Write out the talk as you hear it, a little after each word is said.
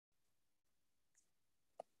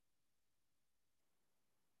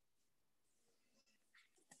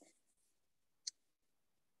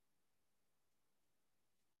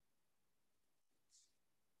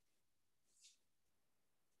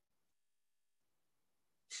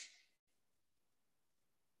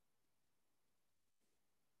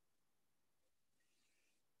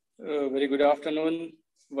Very good afternoon,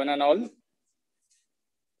 one and all.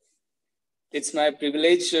 It's my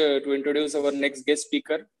privilege to introduce our next guest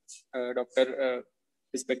speaker, Dr.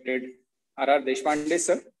 Respected R.R. Deshpande,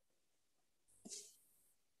 sir.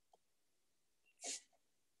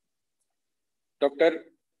 Dr.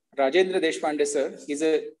 Rajendra Deshpande, sir, is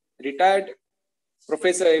a retired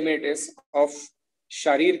Professor Emeritus of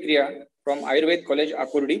Sharir Kriya from Ayurveda College,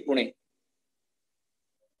 Akurdi, Pune.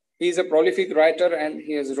 He is a prolific writer and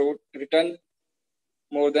he has written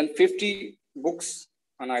more than 50 books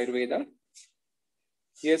on Ayurveda.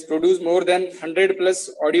 He has produced more than 100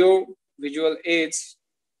 plus audio visual aids.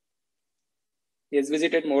 He has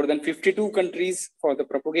visited more than 52 countries for the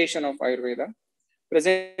propagation of Ayurveda,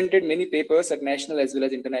 presented many papers at national as well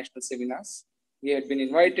as international seminars. He had been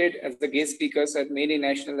invited as the guest speakers at many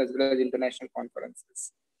national as well as international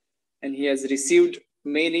conferences. And he has received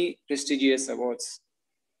many prestigious awards.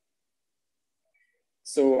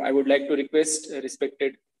 So I would like to request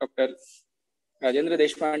respected Dr. Rajendra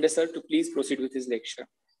Deshpande, sir, to please proceed with his lecture.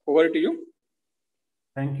 Over to you.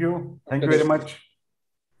 Thank you. Thank you very much.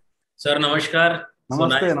 Sir, namaskar. Namaste, so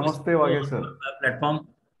nice namaste, Wage sir. Platform.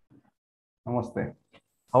 Namaste.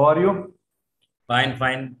 How are you? Fine,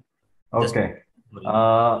 fine. Okay.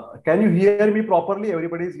 Can you hear me properly?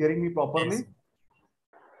 Everybody is hearing me properly?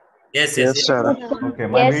 Yes, sir. Okay.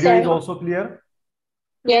 My video is also clear?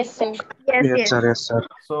 Yes, sir. Yes, sir. Yes, sir.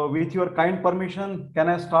 So, with your kind permission, can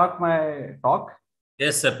I start my talk?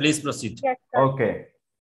 Yes, sir. Please proceed. Yes, sir. Okay.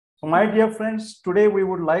 So, my dear friends, today we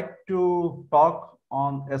would like to talk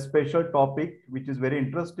on a special topic which is very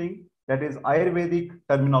interesting, that is Ayurvedic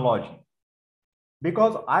terminology.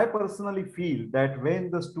 Because I personally feel that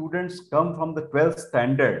when the students come from the 12th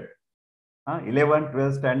standard, 11,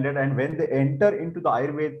 12th standard, and when they enter into the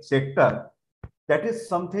Ayurveda sector, that is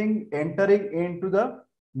something entering into the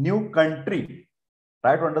new country.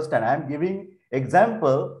 Try to understand. I am giving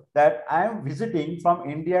example that I am visiting from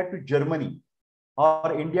India to Germany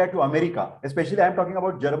or India to America. Especially I am talking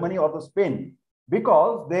about Germany or the Spain,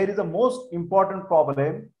 because there is a most important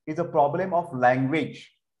problem is a problem of language.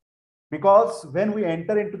 Because when we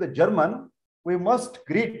enter into the German, we must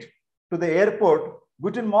greet to the airport,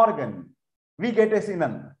 Guten Morgen, wie geht es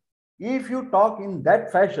Ihnen? If you talk in that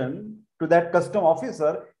fashion to that custom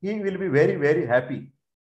officer, he will be very, very happy.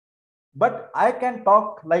 But I can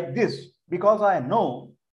talk like this because I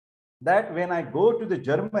know that when I go to the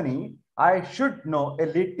Germany, I should know a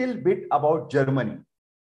little bit about Germany.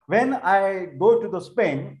 When I go to the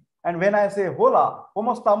Spain and when I say, hola,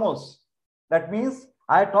 ¿cómo estamos? That means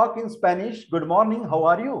I talk in Spanish, good morning, how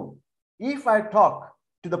are you? If I talk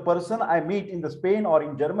to the person I meet in the Spain or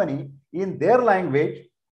in Germany in their language,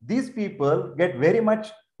 these people get very much,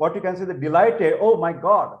 what you can say, the delighted, oh my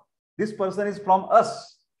God, this person is from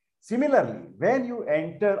us. Similarly, when you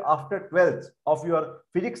enter after 12th of your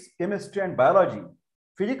physics, chemistry, and biology,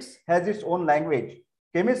 physics has its own language,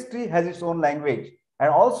 chemistry has its own language,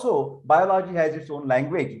 and also biology has its own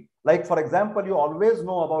language. Like, for example, you always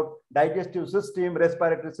know about digestive system,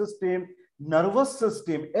 respiratory system, nervous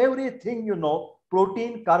system, everything you know,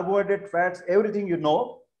 protein, carbohydrate, fats, everything you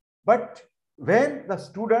know. But when the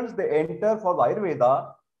students, they enter for the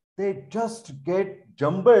Ayurveda, they just get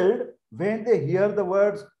jumbled when they hear the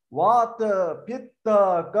words Vata,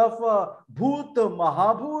 Pitta, Kapha, Bhuta,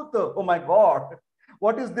 Mahabhuta. Oh my God,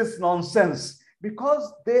 what is this nonsense?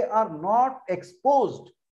 Because they are not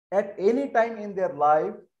exposed at any time in their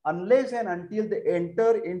life unless and until they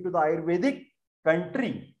enter into the Ayurvedic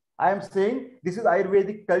country. I am saying this is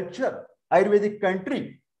Ayurvedic culture, Ayurvedic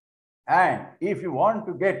country. And if you want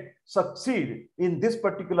to get succeed in this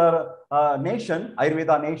particular nation,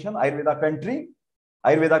 Ayurveda country,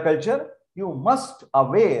 Ayurveda culture, you must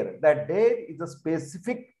aware that there is a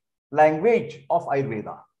specific language of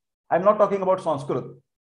Ayurveda. I'm not talking about Sanskrit.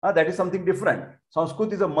 That is something different.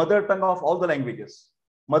 Sanskrit is a mother tongue of all the languages.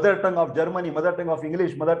 Mother tongue of Germany, mother tongue of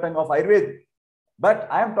English, mother tongue of Ayurveda. But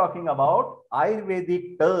I am talking about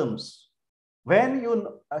Ayurvedic terms. When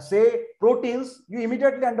you say proteins, you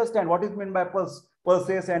immediately understand what is meant by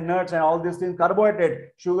pulses and nuts and all these things,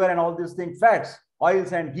 carbohydrate, sugar and all these things, fats,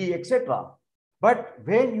 oils and ghee, etc. But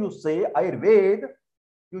when you say Ayurveda,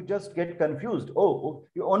 you just get confused. Oh,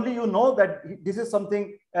 you know that this is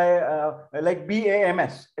something like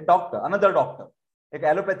BAMS, a doctor, another doctor, like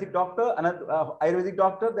allopathic doctor, another Ayurvedic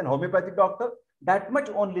doctor, then homeopathic doctor. That much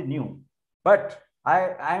only knew. But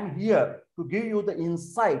I am here to give you the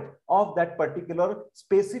insight of that particular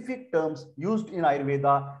specific terms used in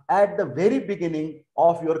Ayurveda at the very beginning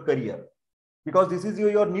of your career. Because this is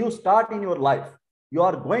your new start in your life. You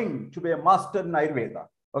are going to be a master in Ayurveda.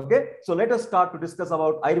 Okay, so let us start to discuss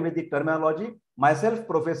about Ayurvedic terminology. Myself,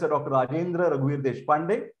 Professor Dr. Rajendra Raghuveer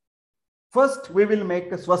Deshpande. First, we will make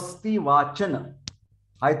a Swasti Vachana.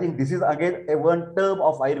 I think this is again a one term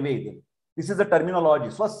of Ayurveda. This is a terminology.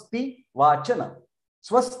 Swasti Vachana.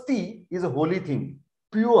 Swasti is a holy thing,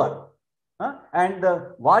 pure. And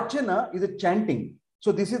Vachana is a chanting.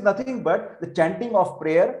 So this is nothing but the chanting of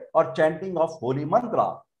prayer or chanting of holy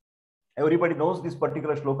mantra. Everybody knows this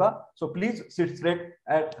particular shloka. So please sit straight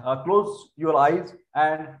and close your eyes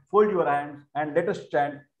and fold your hands and let us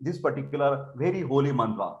chant this particular very holy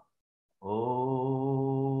mantra. Om.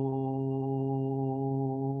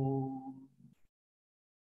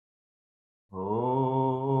 Om.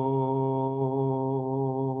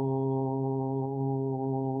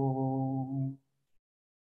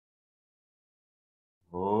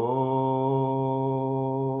 Om.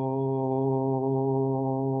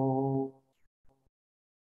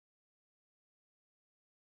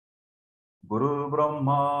 Guru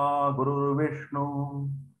Brahma, Guru Vishnu,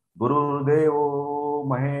 Guru Devo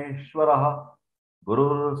Maheshwaraha,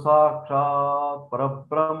 Guru Sakshat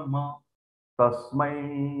Parabrahma,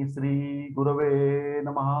 Tasmai Sri Gurave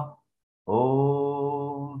Namaha.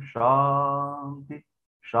 Om Shanti,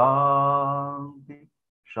 Shanti,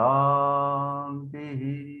 Shanti.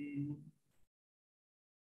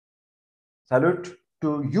 Salute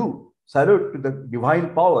to you. Salute to the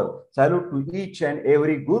divine power. Salute to each and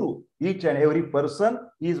every guru. Each and every person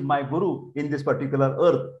is my guru in this particular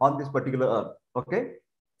earth, on this particular earth. Okay.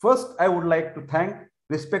 First, I would like to thank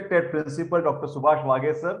respected Principal Dr. Subhash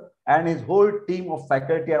Wage sir and his whole team of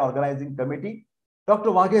faculty and organizing committee.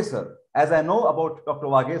 Dr. Wage sir, as I know about Dr.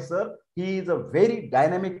 Wage sir, he is a very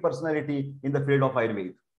dynamic personality in the field of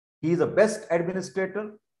Ayurveda. He is a best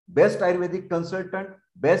administrator, best Ayurvedic consultant,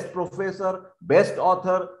 best professor, best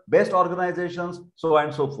author, best organizations, so on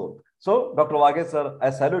and so forth. So, Dr. Wage sir, I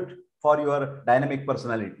salute for your dynamic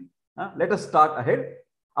personality. Let us start ahead.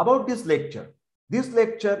 About this lecture. This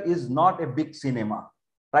lecture is not a big cinema.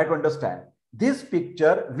 Try to understand. This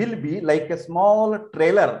picture will be like a small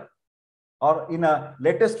trailer, or in a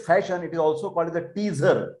latest fashion, it is also called as a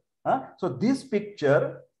teaser. So this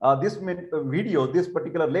picture, this video, this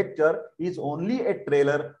particular lecture is only a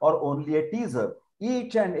trailer or only a teaser.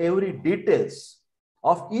 Each and every details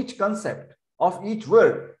of each concept, of each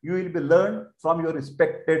word, you will be learned from your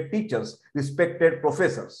respected teachers, respected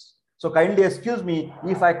professors. So kindly excuse me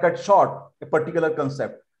if I cut short a particular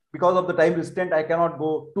concept. Because of the time restraint, I cannot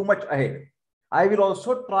go too much ahead. I will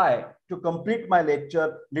also try to complete my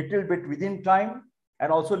lecture little bit within time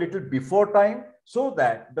and also little before time, so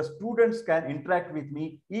that the students can interact with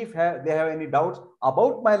me if they have any doubts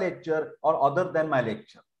about my lecture or other than my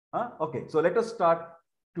lecture. Okay, so let us start.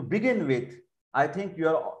 To begin with, I think you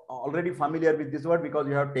are already familiar with this word because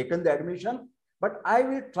you have taken the admission, but I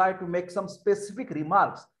will try to make some specific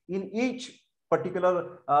remarks in each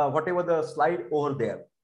particular, whatever the slide over there,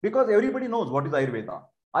 because everybody knows what is Ayurveda.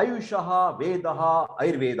 Ayushaha Vedaha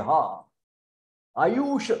Ayurvedaha.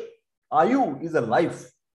 Ayush, Ayu is a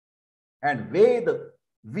life, and Ved,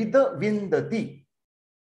 Vida Vindati.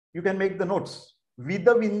 You can make the notes.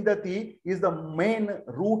 Vida Vindati is the main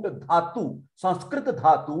root dhatu, Sanskrit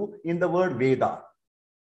dhatu in the word Veda.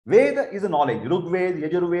 Veda is a knowledge. Rigved,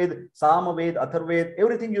 Yajurved, Samaved, Atharved,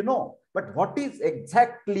 everything you know. But what is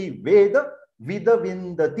exactly Veda? Vida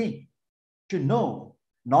Vindati. To know,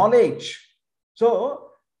 knowledge.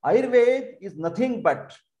 So, Ayurveda is nothing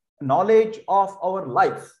but knowledge of our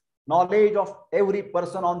life, knowledge of every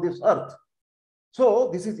person on this earth. So,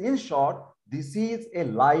 this is in short, this is a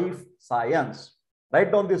life science.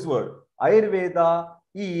 Write down this word. Ayurveda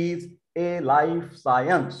is a life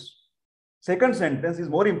science. Second sentence is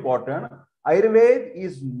more important. Ayurveda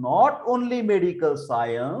is not only medical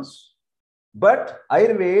science, but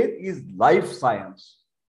Ayurveda is life science.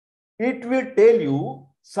 It will tell you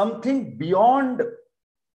something beyond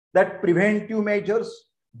that preventive measures,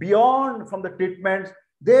 beyond from the treatments.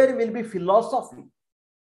 There will be philosophy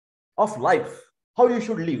of life, how you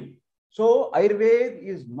should live. So Ayurveda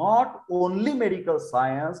is not only medical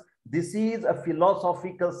science, this is a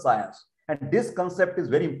philosophical science. And this concept is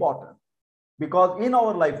very important, because in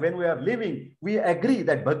our life, when we are living, we agree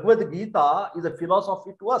that Bhagavad Gita is a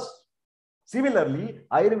philosophy to us. Similarly,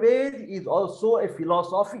 Ayurveda is also a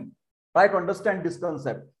philosophy. Try to understand this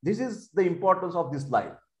concept. This is the importance of this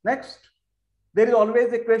slide. Next, there is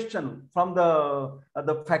always a question from the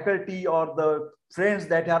faculty or the friends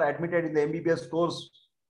that are admitted in the MBBS course,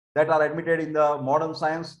 that are admitted in the modern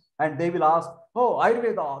science, and they will ask, oh,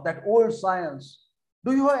 Ayurveda, that old science,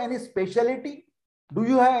 do you have any specialty? Do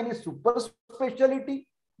you have any super specialty?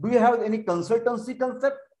 Do you have any consultancy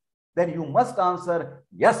concept? then you must answer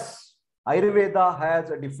yes. Ayurveda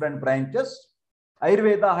has different branches.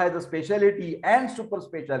 Ayurveda has a specialty and super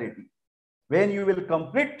specialty. When you will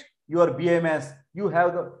complete your BMS, you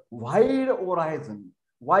have the wide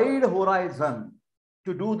horizon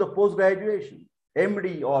to do the post-graduation.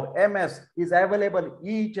 MD or MS is available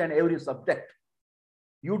each and every subject.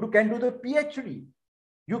 You can do the PhD.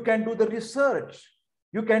 You can do the research.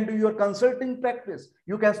 You can do your consulting practice.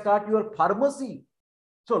 You can start your pharmacy.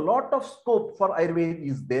 So a lot of scope for Ayurveda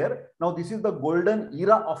is there. Now this is the golden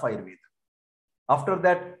era of Ayurveda. After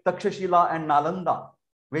that, Takshashila and Nalanda,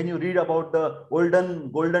 when you read about the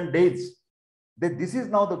golden days, this is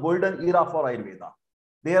now the golden era for Ayurveda.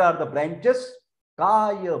 There are the branches: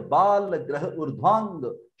 Kaya, Bal, Graha,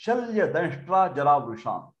 Urdhvang, Shalya, Danshtra, Jara,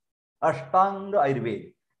 Vrushan, Ashtanga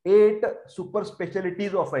Ayurveda. 8 super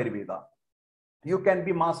specialties of Ayurveda. You can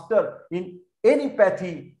be master in any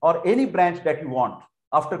pathy or any branch that you want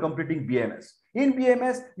after completing BMS. In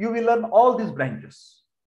BMS, you will learn all these branches.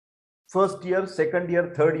 First year, second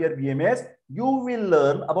year, third year BMS, you will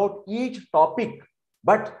learn about each topic.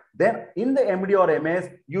 But then in the MD or MS,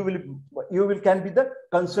 you can be the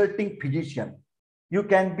consulting physician. You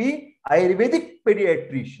can be Ayurvedic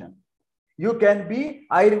pediatrician. You can be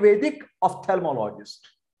Ayurvedic ophthalmologist.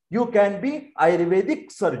 You can be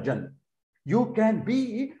Ayurvedic surgeon. You can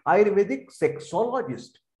be Ayurvedic sexologist.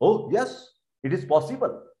 Oh, yes, it is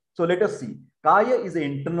possible. So let us see. Kaya is an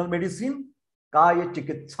internal medicine. Kaya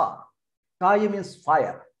chikitsa. Kaya means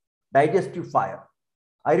fire, digestive fire.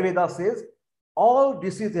 Ayurveda says all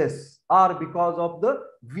diseases are because of the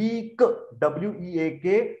weak,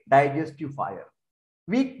 W-E-A-K, digestive fire.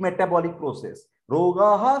 Weak metabolic process.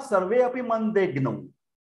 Rogaha sarve api mandegnau.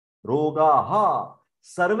 Rogaha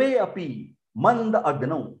sarve api mand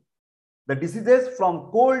agnau. The diseases from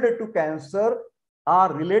cold to cancer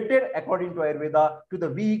are related, according to Ayurveda, to the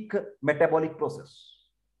weak metabolic process.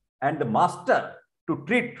 And the master to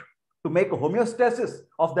treat, to make a homeostasis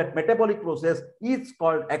of that metabolic process is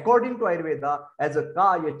called, according to Ayurveda, as a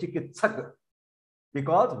Kaya Chikitsak.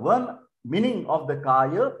 Because one meaning of the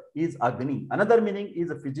Kaya is Agni. Another meaning is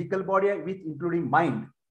a physical body, with including mind.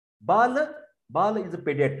 Bala is a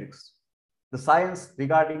pediatrics, the science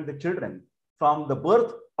regarding the children from the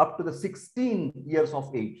birth up to the 16 years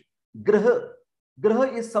of age.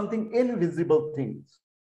 Graha is something invisible things.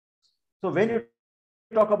 So when you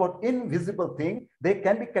talk about invisible thing, they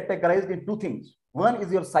can be categorized in 2 things. One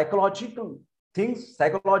is your psychological things,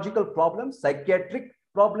 psychological problems, psychiatric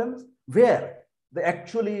problems, where the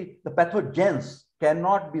pathogens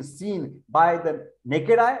cannot be seen by the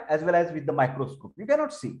naked eye as well as with the microscope. You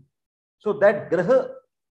cannot see. So that Graha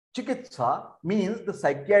Chikitsa means the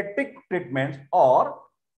psychiatric treatments or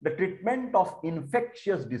the treatment of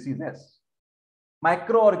infectious diseases.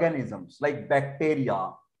 Microorganisms like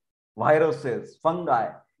bacteria, viruses, fungi.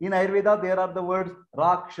 In Ayurveda, there are the words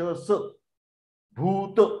Rakshasa,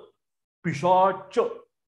 Bhoot, Pishach.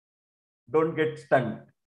 Don't get stung.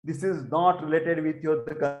 This is not related with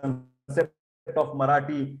the concept of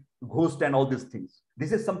Marathi, ghost and all these things.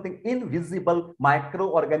 This is something invisible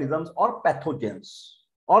microorganisms or pathogens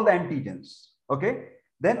or the antigens. Okay.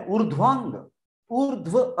 Then Urdhvang,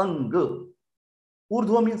 Urdhva Anga.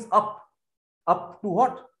 Urdhva means up. Up to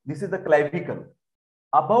what? This is the clavicle.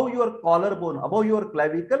 Above your collarbone, above your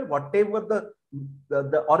clavicle, whatever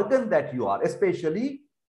the organ that you are, especially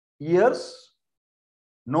ears,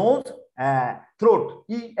 nose, throat,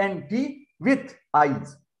 ENT with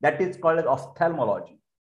eyes. That is called as ophthalmology.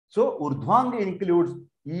 So Urdhvang includes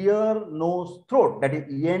ear, nose, throat, that is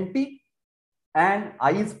ENT, and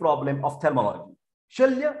eyes problem, ophthalmology.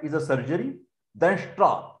 Shalya is a surgery.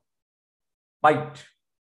 Danshtra, bite.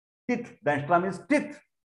 Teeth, Danshtra means teeth.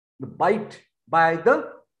 The bite by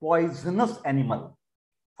the poisonous animal.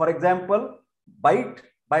 For example, bite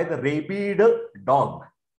by the rabid dog.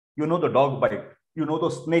 You know the dog bite. You know the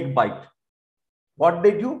snake bite. What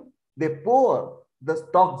they do? They pour the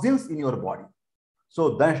toxins in your body.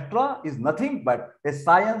 So Danshtra is nothing but a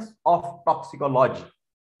science of toxicology.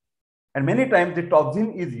 And many times the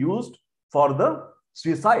toxin is used for the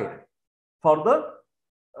suicide, for the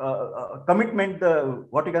commitment,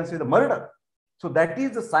 what you can say, the murder. So that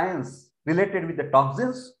is the science related with the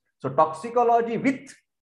toxins. So toxicology with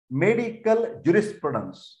medical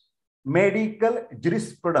jurisprudence,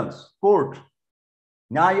 court,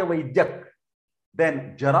 Nyaya Vaidyak.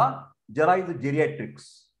 Then Jara is the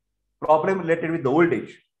geriatrics, problem related with the old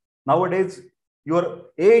age. Nowadays,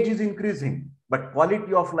 your age is increasing, but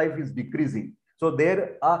quality of life is decreasing. So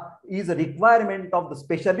there is a requirement of the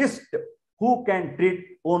specialist who can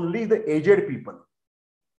treat only the aged people.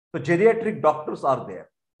 So geriatric doctors are there.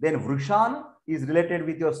 Then Vrushan is related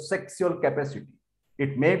with your sexual capacity.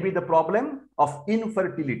 It may be the problem of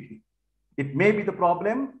infertility. It may be the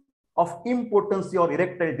problem of impotency or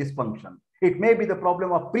erectile dysfunction. It may be the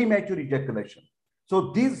problem of premature ejaculation.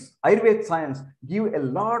 So these Ayurveda science give a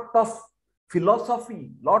lot of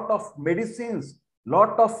philosophy, lot of medicines,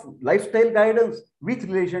 lot of lifestyle guidance with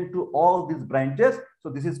relation to all these branches. So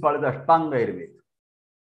this is called the Ashtanga Ayurveda.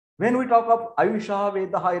 When we talk of Ayusha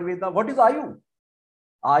Veda Ayurveda, what is Ayu?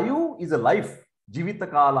 Ayu is a life, Jivita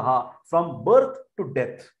Kalaha, from birth to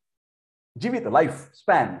death. Jivita, life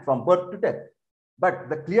span from birth to death. But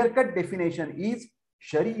the clear-cut definition is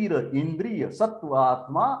Sharira, Indriya, Sattva,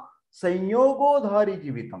 Atma, Sanyogodhari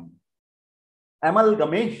Jivitam.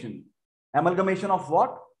 Amalgamation. Amalgamation of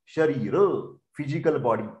what? Sharira, physical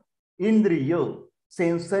body. Indriya,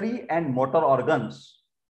 sensory and motor organs.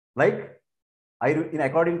 Like,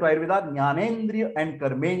 according to Ayurveda, Jnanendriya and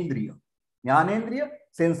Karmendriya. Jnanendriya,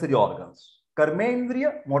 sensory organs.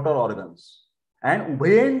 Karmendriya, motor organs. And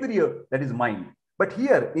Ubhendriya, that is mind. But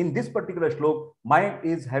here, in this particular slok, mind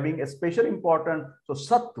is having a special importance. So,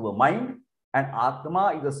 Sattva, mind, and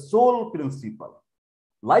Atma is a soul principle,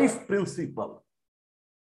 life principle.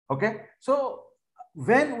 Okay? So,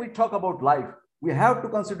 when we talk about life, we have to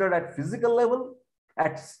consider at physical level,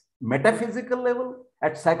 at metaphysical level,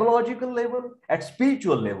 at psychological level, at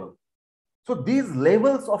spiritual level. So these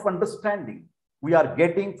levels of understanding we are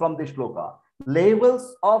getting from this shloka,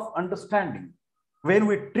 levels of understanding. When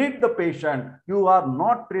we treat the patient, you are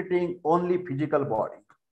not treating only physical body.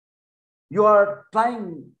 You are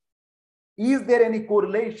trying, is there any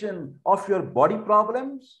correlation of your body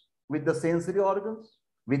problems with the sensory organs,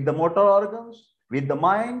 with the motor organs, with the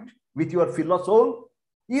mind, with your soul?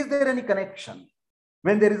 Is there any connection?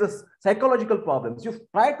 When there is a psychological problems, you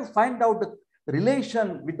try to find out the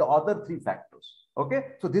relation with the other three factors. Okay,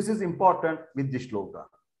 so this is important with this shloka.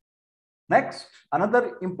 Next,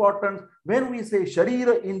 another important, when we say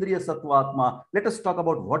Sharira, Indriya, Sattva, let us talk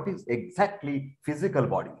about what is exactly physical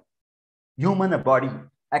body, human body,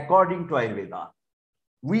 according to Ayurveda.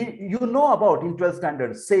 You know about in 12th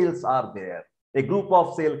standard, cells are there. A group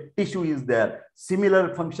of cell tissue is there.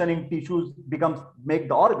 Similar functioning tissues make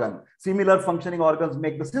the organ. Similar functioning organs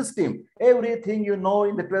make the system. Everything you know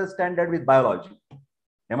in the 12th standard with biology.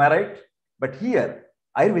 Am I right? But here,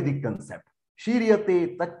 Ayurvedic concept,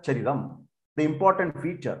 Shiryate Tachariram, the important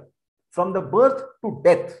feature. From the birth to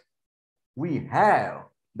death, we have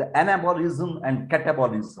the anabolism and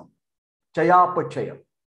catabolism. Chayapachaya.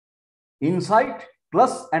 Inside,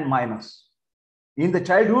 plus and minus. In the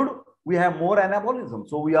childhood, we have more anabolism.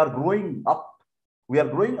 So we are growing up. We are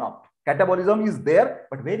growing up. Catabolism is there,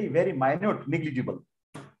 but very, very minute, negligible.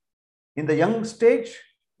 In the young stage,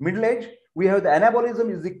 middle age, we have the anabolism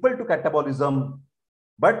is equal to catabolism.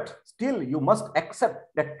 But still, you must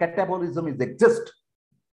accept that catabolism is exist.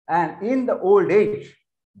 And in the old age,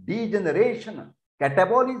 degeneration,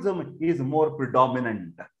 catabolism is more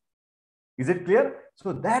predominant. Is it clear?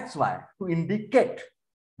 So that's why, to indicate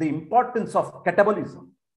the importance of catabolism,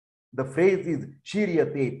 the phrase is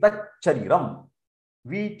Shiryate Tachariram,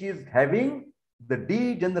 which is having the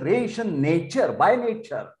degeneration nature, by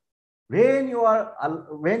nature. When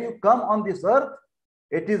you come on this earth,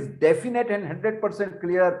 it is definite and 100%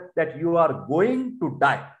 clear that you are going to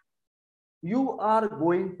die. You are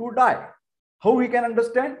going to die. How we can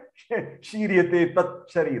understand? Shiryate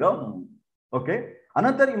Tachariram. Okay.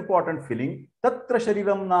 Another important feeling, Tatra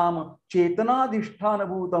Shariram Nam Chetanadhisthana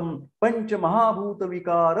Bhutam Pancha Mahabhuta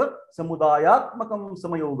Vikara Samudayatmakam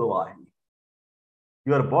Samayogavahini.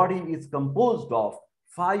 Your body is composed of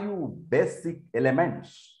 5 basic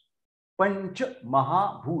elements. Pancha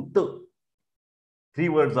Mahabhuta. 3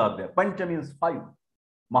 words are there. Pancha means 5.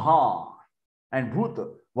 Maha and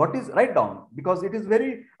Bhuta. What is, write down, because it is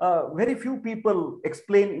very few people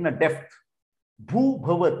explain in a depth. Bhu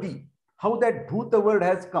Bhavati. How that Bhuta word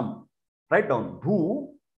has come. Write down. Bhu,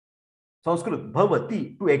 Sanskrit,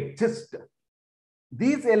 Bhavati, to exist.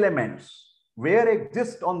 These elements, where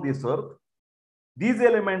exist on this earth, these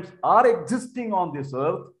elements are existing on this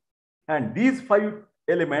earth, and these 5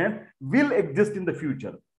 elements will exist in the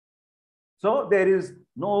future. So there is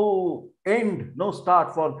no end, no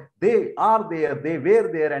start for they are there, they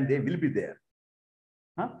were there, and they will be there.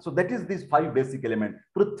 So that is these 5 basic elements.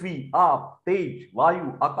 Prithvi, Aap, Tej,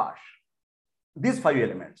 Vayu, Akash. These 5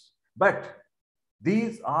 elements. But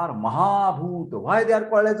these are Mahabhuta. Why they are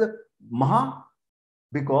called as a Maha?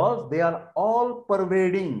 Because they are all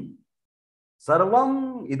pervading.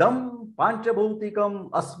 Sarvam idam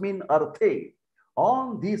panchabhutikam asmin arthe.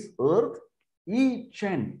 On this earth, each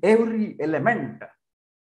and every element,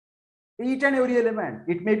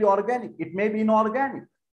 it may be organic, it may be inorganic.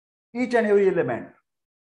 each and every element,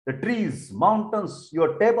 the trees, mountains,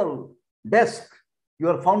 your table, desk,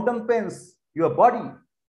 your fountain pens, your body,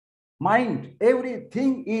 mind,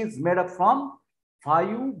 everything is made up from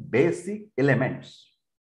 5 basic elements.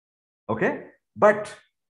 Okay? But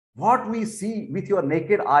what we see with your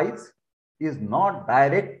naked eyes is not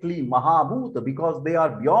directly Mahabhuta because they are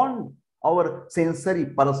beyond our sensory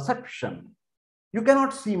perception. You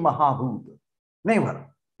cannot see Mahabhuta. Never.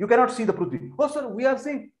 You cannot see the Prithvi. Oh, sir, we are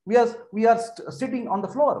saying we are sitting on the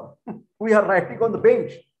floor. We are writing on the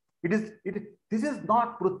bench. This is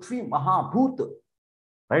not Prithvi Mahabhuta.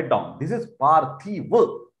 Write down. This is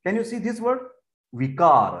Parthiva. Can you see this word?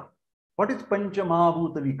 Vikar. What is Pancha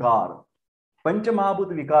Mahabhuta Vikar? Pancha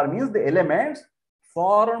Mahabhuta Vikar means the elements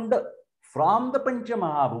formed from the Pancha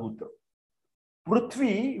Mahabhuta.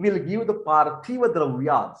 Prithvi will give the Parthiva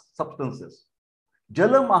Dravyas, substances.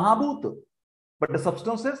 Jala Mahabhuta, but the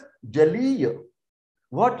substances, Jaliya.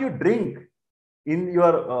 What you drink in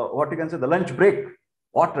your, what you can say, the lunch break,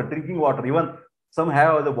 water, drinking water. Even some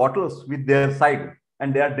have the bottles with their side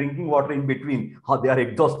and they are drinking water in between. How they are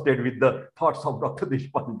exhausted with the thoughts of Dr.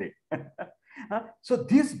 Deshpande. So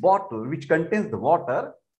this bottle which contains the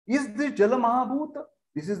water, is this Jala Mahabhuta?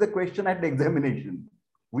 This is the question at the examination.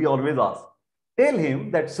 We always ask. Tell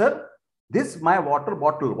him that, sir, this my water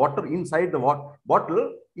bottle, water inside the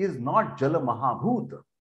bottle is not Jala Mahabhuta.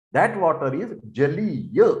 That water is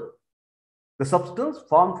Jaliya, the substance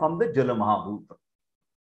formed from the Jala Mahabhuta.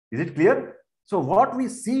 Is it clear? So what we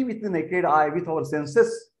see with the naked eye, with our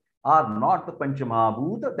senses, are not the Pancha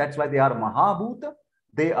Mahabhuta. That's why they are Mahabhuta.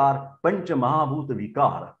 They are Pancha Mahabhuta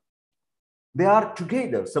Vikara. They are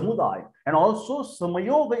together, Samudaya. And also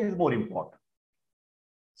Samayoga is more important.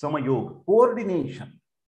 Samayoga, coordination.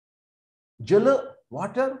 Jala,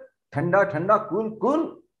 water, thanda, thanda, cool,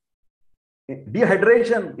 cool.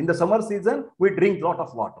 Dehydration. In the summer season, we drink a lot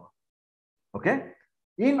of water. Okay?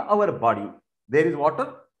 In our body, there is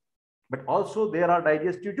water, but also there are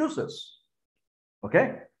digestive juices.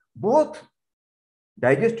 Okay? Both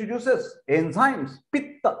digestive juices, enzymes,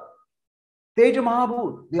 pitta, teja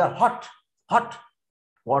mahabhut, they are hot, hot.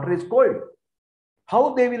 Water is cold.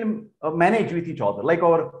 How they will manage with each other, like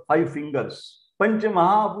our 5 fingers. Pancha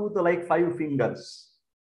mahabhuta like 5 fingers.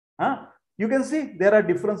 Huh? You can see there are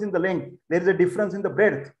difference in the length. There is a difference in the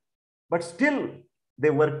breadth. But still, they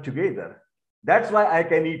work together. That's why I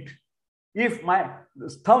can eat. If my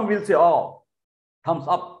thumb will say, oh, thumbs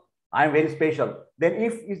up, I am very special. Then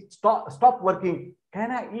if it stop working,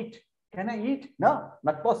 can I eat? Can I eat? No,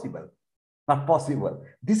 not possible. Not possible.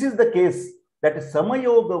 This is the case that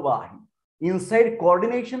Samayoga Vahi, inside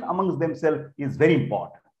coordination amongst themselves is very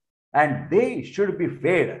important. And they should be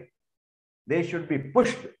fed. They should be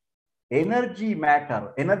pushed. Energy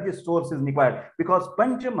matter, energy source is required because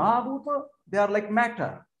Pancha Mahabhuta, they are like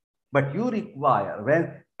matter. But you require,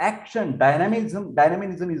 when action,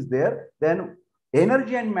 dynamism is there, then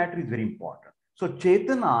energy and matter is very important. So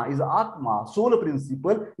Chetana is Atma, soul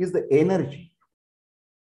principle is the energy.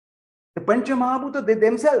 The Pancha Mahabhuta, they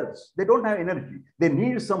themselves, they don't have energy. They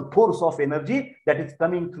need some force of energy that is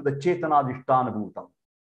coming through the Chetana Adhisthana Bhutam.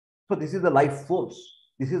 So this is the life force.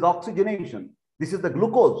 This is oxygenation. This is the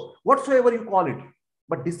glucose, whatsoever you call it.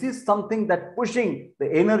 But this is something that pushing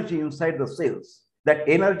the energy inside the cells. That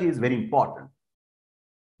energy is very important.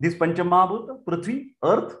 This Pancha Mahabhuta, Prithvi,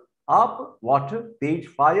 earth, Aap, water, Tej,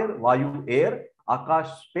 fire, Vayu, air,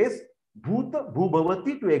 Akash, space, Bhuta,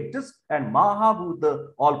 Bhubhavati, to exist, and Mahabhuta,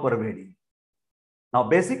 all pervading. Now,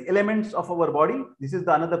 basic elements of our body, this is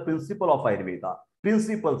the another principle of Ayurveda.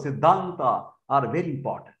 Principles, Siddhanta are very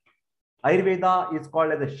important. Ayurveda is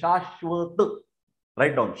called as a Shashvata.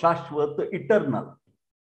 Write down, Shashvata, eternal.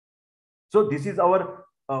 So this is our,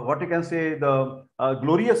 what you can say, the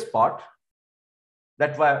glorious part.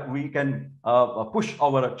 That's why we can push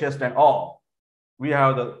our chest and all. We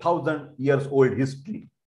have the 1,000 years old history.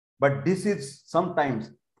 But this is sometimes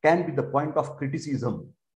can be the point of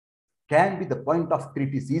criticism. Can be the point of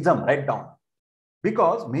criticism, write down.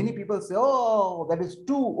 Because many people say, oh, that is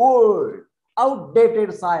too old,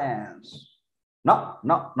 outdated science. No,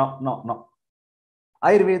 no, no, no, no.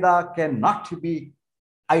 Ayurveda cannot be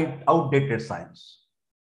outdated science.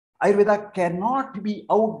 Ayurveda cannot be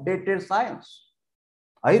outdated science.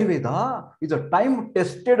 Ayurveda is a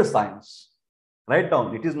time-tested science. Write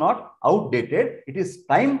down, it is not outdated, it is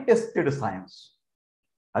time-tested science.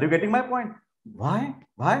 Are you getting my point? Why?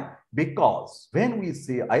 Why? Because when we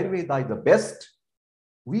say Ayurveda is the best,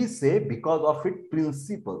 we say because of its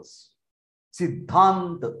principles.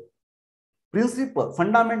 Siddhanta, principle,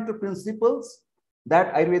 fundamental principles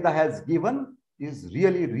that Ayurveda has given is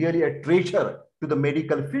really, really a treasure to the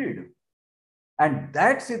medical field. And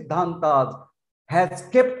that Siddhanta has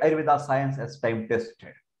kept Ayurveda science as time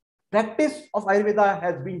tested. Practice of Ayurveda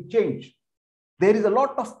has been changed. There is a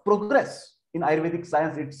lot of progress in Ayurvedic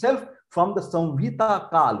science itself from the Samhita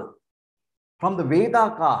Kal, from the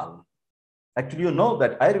Veda Kal. Actually, you know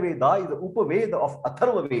that Ayurveda is the Upaveda of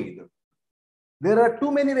Atharva Veda. There are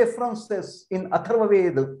too many references in Atharva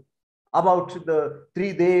Veda about the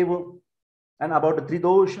three Deva and about the three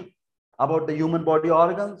dosha, about the human body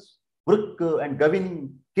organs, Vrika and Gavini,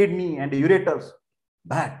 kidney and ureters.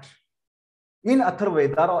 But in Atharva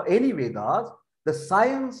Veda or any Vedas, the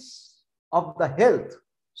science of the health,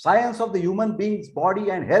 science of the human being's body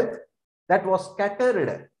and health, that was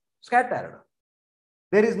scattered.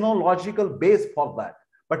 There is no logical base for that.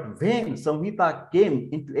 But when Samhita came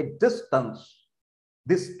into existence,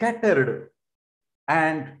 this scattered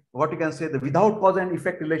and what you can say, the without cause and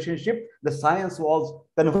effect relationship, the science was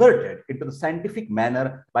converted into the scientific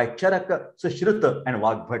manner by Charaka, Sushruta and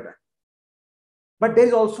Vagbhata. But there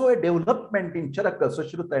is also a development in Charaka,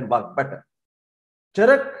 Sushruta and Vagbhata.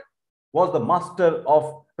 Charak was the master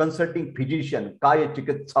of consulting physician, Kaya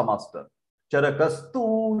Chikitsa master.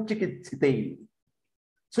 Charakastu Chikitsite.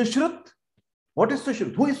 Sushrut, what is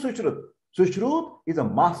Sushrut? Who is Sushrut? Sushrut is a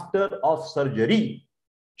master of surgery,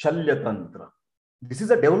 Shalya Tantra. This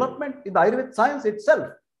is a development in the Ayurvedic science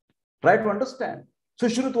itself. Try to understand.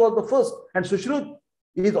 Sushrut was the first, and Sushrut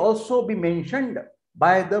is also be mentioned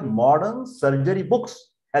by the modern surgery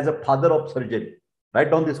books as a father of surgery.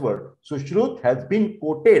 Write down this word. Sushrut has been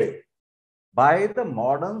quoted by the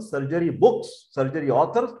modern surgery books, surgery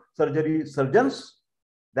authors, surgery surgeons,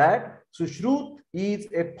 that Sushrut is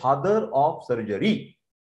a father of surgery.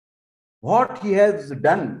 What he has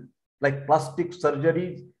done, like plastic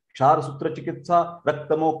surgeries, Shara Sutra Chikitsa,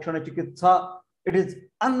 Raktamokshana Chikitsa, it is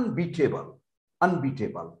unbeatable,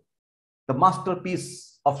 unbeatable. The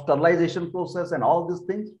masterpiece of sterilization process and all these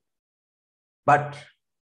things. But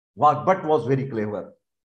Vagbhat was very clever.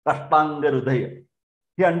 Ashtanga Hridaya.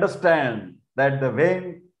 He understands that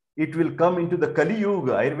when it will come into the Kali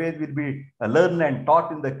Yuga, Ayurveda will be learned and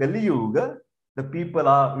taught in the Kali Yuga, the people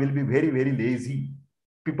will be very, very lazy.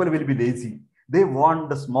 People will be lazy. They want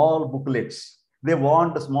the small booklets. They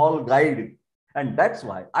want a small guide. And that's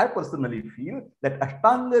why I personally feel that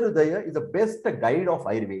Ashtanga Hridaya is the best guide of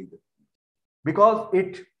Ayurveda. Because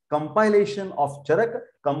it compilation of Charaka,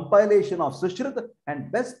 compilation of Sushruta,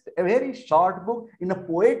 and best a very short book in a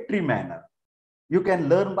poetry manner. You can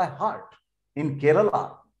learn by heart. In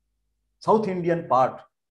Kerala, South Indian part,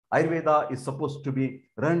 Ayurveda is supposed to be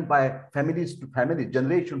run by families to families,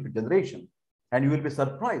 generation to generation. And you will be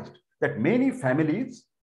surprised that many families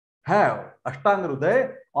have Ashtanga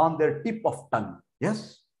Hridaya on their tip of tongue.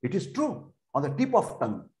 Yes, it is true, on the tip of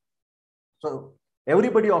tongue. So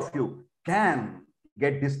everybody of you can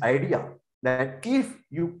get this idea that if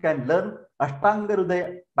you can learn Ashtanga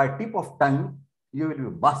Hridaya by tip of tongue, you will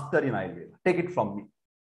be master in Ayurveda. Take it from me.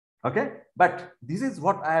 Okay, but this is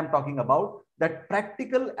what I am talking about, that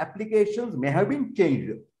practical applications may have been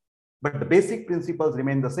changed, but the basic principles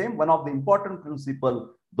remain the same. One of the important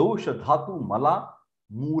principles, dosha dhatu mala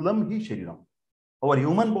moolam hi shariram. Our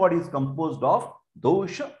human body is composed of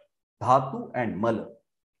dosha, dhatu and mala.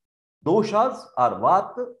 Doshas are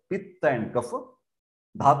vata, pitta and kapha.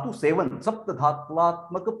 Dhatu 7, sapta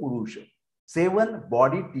dhatvatmaka purusha. 7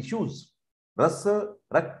 body tissues, rasa,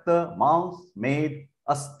 rakta, mans, med,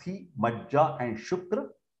 asthi, majja and shukra,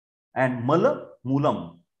 and mala,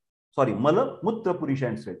 mulam. Sorry, mala, mutra, purisha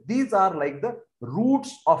and sweat. These are like the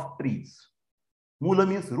roots of trees. Mula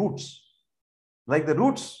means roots. Like the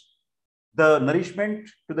roots, the nourishment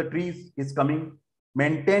to the trees is coming,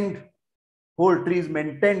 maintained, whole tree is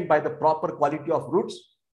maintained by the proper quality of roots.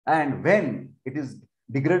 And when it is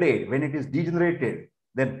degraded, when it is degenerated,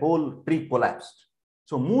 then whole tree collapsed.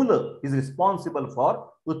 So Mula is responsible for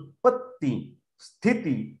Utpatti,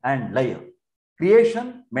 Sthiti and Laya,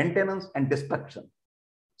 creation, maintenance and destruction.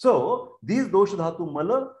 So these dosha dhatu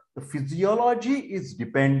mala, the physiology is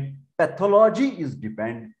depend, pathology is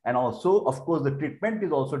depend, and also of course the treatment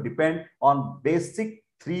is also depend on basic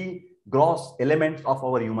 3 gross elements of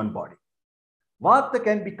our human body. Vata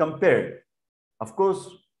can be compared. Of course,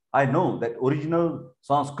 I know that original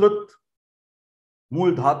Sanskrit,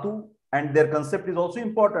 Mool Dhatu, and their concept is also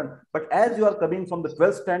important. But as you are coming from the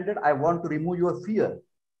 12th standard, I want to remove your fear.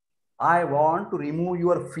 I want to remove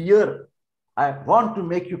your fear. I want to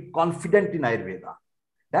make you confident in Ayurveda.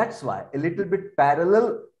 That's why a little bit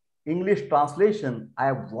parallel English translation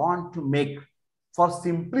I want to make for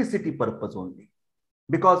simplicity purpose only.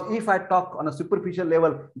 Because if I talk on a superficial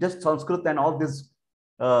level, just Sanskrit and all this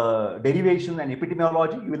derivation and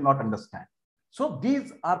epidemiology, you will not understand. So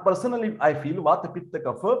these are personally, I feel Vata, Pitta,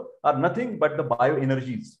 Kapha are nothing but the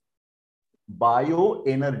bioenergies.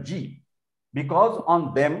 Bioenergy. Because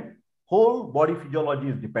on them, whole body physiology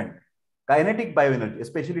is dependent. Kinetic bioenergy,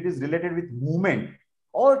 especially it is related with movement,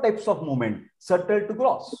 all types of movement, subtle to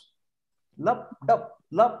gross. Lup, dup,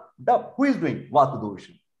 lup, dup. Who is doing? Vata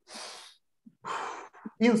dosha.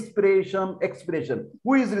 Inspiration, expiration.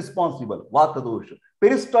 Who is responsible? Vata dosha.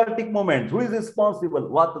 Peristaltic movement. Who is responsible?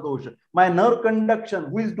 Vata dosha. My nerve conduction.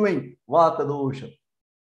 Who is doing? Vata dosha.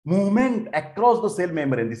 Movement across the cell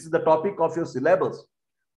membrane. This is the topic of your syllabus.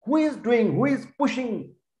 Who is doing? Who is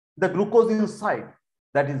pushing the glucose inside?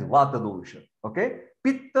 That is Vata dosha. Okay.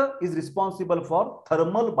 Pitta is responsible for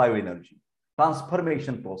thermal bioenergy,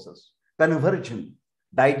 transformation process, conversion,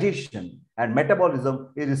 digestion, and metabolism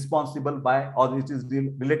is responsible by, or it is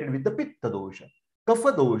related with the Pitta dosha.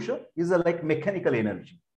 Kapha dosha is like mechanical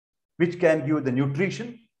energy, which can give the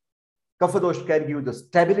nutrition. Kapha dosha can give the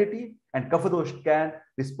stability, and Kapha dosha can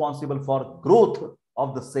responsible for growth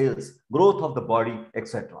of the cells, growth of the body,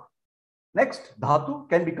 etc. Next, dhatu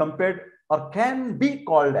can be compared or can be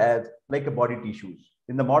called as like a body tissues.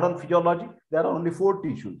 In the modern physiology, there are only 4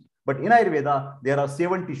 tissues, but in Ayurveda, there are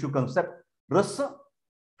 7 tissue concepts. Rasa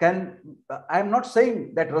can, I am not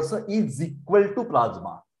saying that rasa is equal to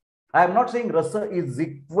plasma. I am not saying rasa is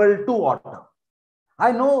equal to water.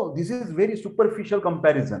 I know this is very superficial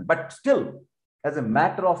comparison, but still, as a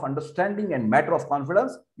matter of understanding and matter of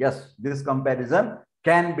confidence, yes, this comparison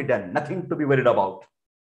can be done. Nothing to be worried about.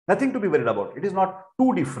 Nothing to be worried about. It is not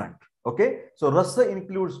too different. Okay. So rasa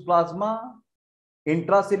includes plasma,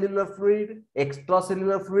 intracellular fluid,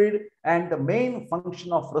 extracellular fluid, and the main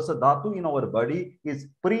function of rasa dhatu in our body is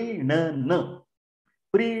prenana.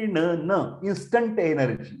 Prenana, instant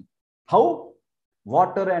energy. How?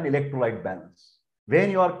 Water and electrolyte balance. When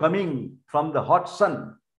you are coming from the hot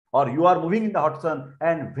sun, or you are moving in the hot sun,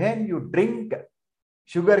 and when you drink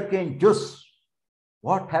sugarcane juice,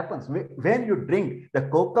 what happens? When you drink the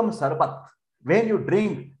kokum sarbat, when you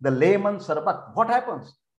drink the lemon sarbat, what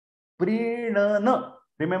happens? Prenana.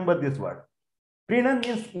 Remember this word. Prenan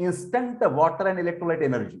means instant water and electrolyte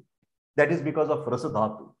energy. That is because of rasa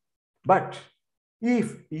dhatu. But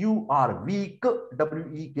if you are weak,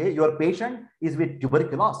 W-E-K, your patient is with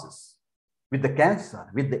tuberculosis, with the cancer,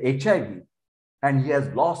 with the HIV, and he has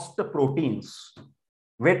lost the proteins,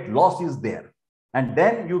 weight loss is there. And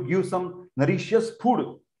then you give some nourishes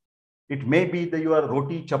food. It may be your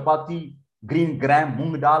roti, chapati, green gram,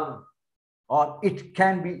 mung dal, or it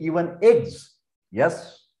can be even eggs.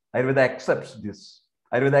 Yes, Ayurveda accepts this.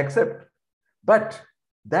 Ayurveda accepts. But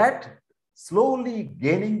that slowly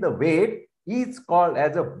gaining the weight is called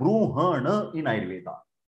as a bruhana in Ayurveda.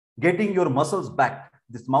 Getting your muscles back,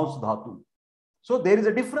 this mouse dhatu. So there is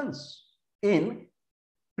a difference in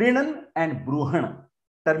prenan and bruhana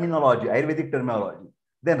terminology, Ayurvedic terminology.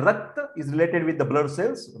 Then rakta is related with the blood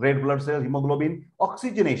cells, red blood cells, hemoglobin,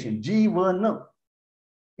 oxygenation, Jivana.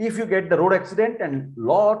 If you get the road accident and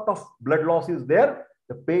lot of blood loss is there,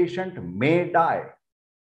 the patient may die.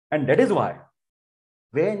 And that is why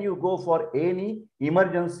when you go for any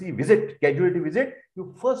emergency visit, casualty visit,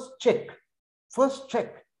 you first check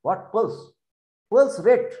what pulse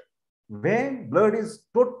rate. When blood is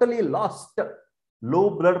totally lost,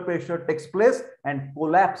 low blood pressure takes place and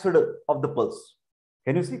collapsed of the pulse.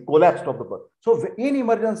 Can you see? Collapsed of the pulse. So in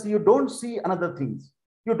emergency, you don't see another things.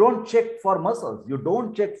 You don't check for muscles. You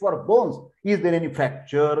don't check for bones. Is there any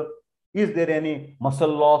fracture? Is there any muscle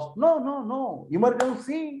loss? No.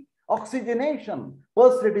 Emergency, oxygenation.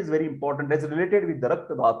 Pulse rate is very important. That's related with the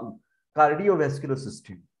Rakta Dhatu, cardiovascular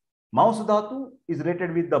system. Mouse Dhatu is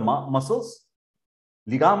related with the muscles,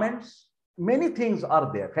 ligaments. Many things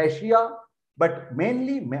are there. Fascia, but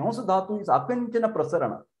mainly Mouse Dhatu is Akanchana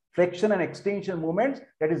Prasarana, flexion and extension movements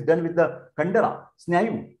that is done with the Kandara,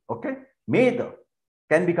 Snayu. Okay. Meda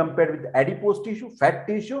can be compared with the adipose tissue. Fat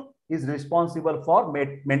tissue is responsible for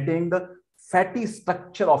maintaining the fatty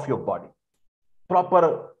structure of your body.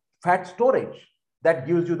 Proper fat storage that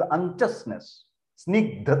gives you the anchasness,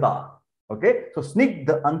 snigdhata. Okay, so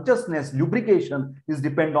snigdha, anchasness, lubrication is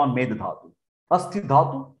depend on Meda dhatu. Asti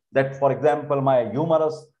dhatu, that for example, my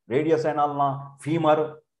humerus, radius and ulna,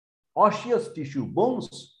 femur, osseous tissue,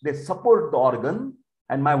 bones, they support the organ,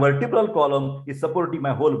 and my vertebral column is supporting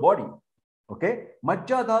my whole body. Okay,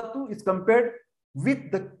 Majja dhatu is compared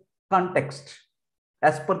with the context.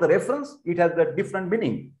 As per the reference, it has a different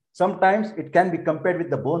meaning. Sometimes it can be compared with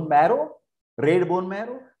the bone marrow, red bone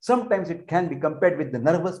marrow. Sometimes it can be compared with the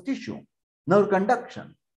nervous tissue, nerve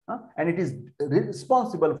conduction. And it is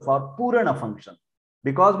responsible for Purana function.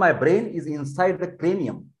 Because my brain is inside the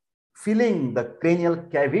cranium, filling the cranial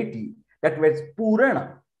cavity, That was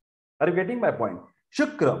Purana. Are you getting my point?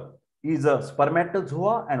 Shukra is a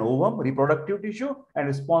spermatozoa and ovum, reproductive tissue, and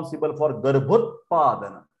responsible for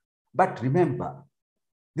garbhotpadana. But remember,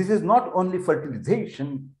 this is not only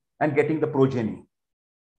fertilization and getting the progeny.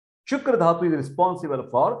 Shukra Dhatu is responsible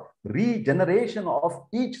for regeneration of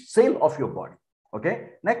each cell of your body. Okay.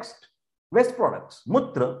 Next, waste products.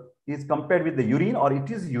 Mutra is compared with the urine, or it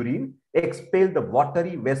is urine, expel the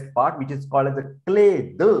watery waste part, which is called as a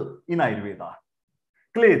kleda in Ayurveda.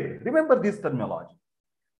 Kleda. Remember this terminology.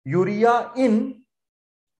 Urea in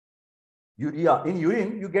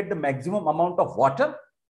urine, you get the maximum amount of water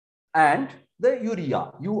and the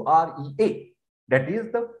urea, urea. That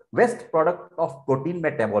is the waste product of protein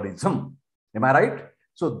metabolism. Am I right?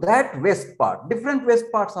 So that waste part, different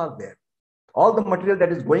waste parts are there. All the material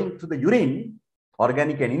that is going to the urine,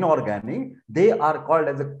 organic and inorganic, they are called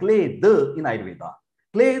as a kleda in Ayurveda.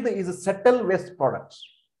 Kleda is a subtle waste products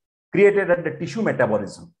created under tissue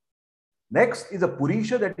metabolism. Next is a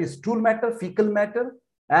purisha, that is stool matter, fecal matter,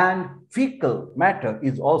 and fecal matter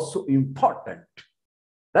is also important.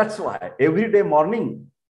 That's why every day morning,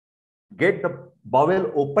 get the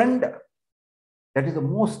bowel opened. That is the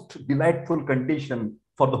most delightful condition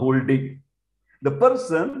for the whole day. The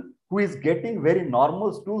person who is getting very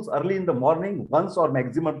normal stools early in the morning, once or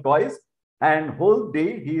maximum twice, and whole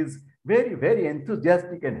day he is very, very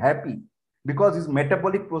enthusiastic and happy because his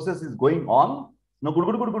metabolic process is going on. No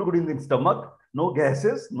good in the stomach, no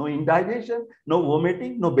gases, no indigestion, no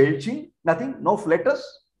vomiting, no belching, nothing, no flatus.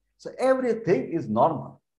 So everything is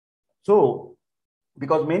normal. So,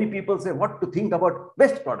 because many people say what to think about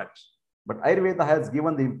waste products, but Ayurveda has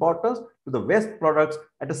given the importance to the waste products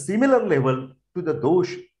at a similar level to the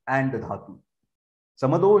dosh and the dhatu.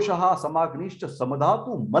 Samadoshaha samagnischa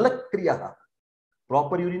samadhatu malakriyaha.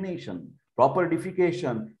 Proper urination, proper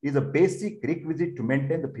defecation is a basic requisite to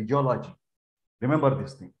maintain the physiology. Remember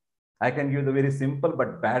this thing. I can give the very simple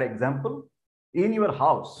but bad example. In your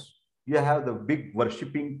house, you have the big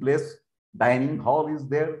worshipping place, dining hall is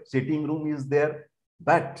there, sitting room is there.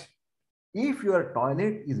 But if your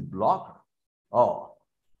toilet is blocked, oh,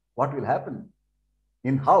 what will happen?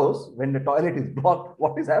 In house, when the toilet is blocked,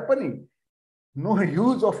 what is happening? No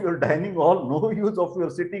use of your dining hall, no use of your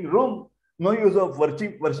sitting room, no use of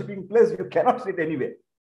worshipping place. You cannot sit anywhere.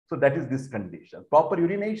 So that is this condition. Proper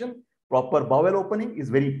urination, proper bowel opening is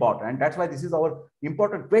very important. And that's why this is our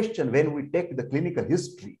important question when we take the clinical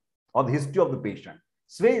history or the history of the patient.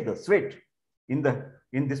 The sweat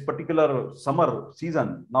in this particular summer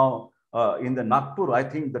season. Now in the Nagpur, I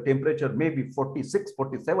think the temperature may be 46,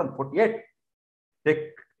 47, 48.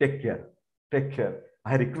 Take care. Take care.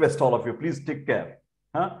 I request all of you, please take care.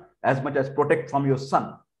 As much as protect from your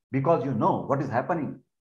sun, because you know what is happening.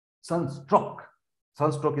 Sunstroke.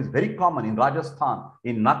 Sunstroke is very common in Rajasthan,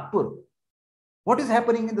 in Nagpur. What is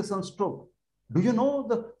happening in the sunstroke? Do you know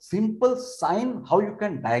the simple sign how you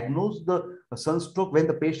can diagnose the sunstroke when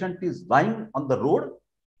the patient is lying on the road?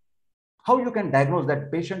 How you can diagnose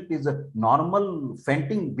that patient is a normal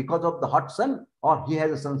fainting because of the hot sun or he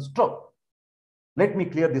has a sunstroke? Let me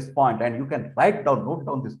clear this point and you can note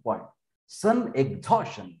down this point. Sun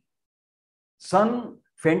exhaustion, sun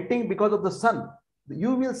fainting because of the sun.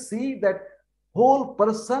 You will see that whole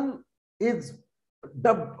person is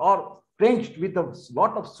dubbed or drenched with a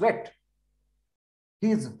lot of sweat.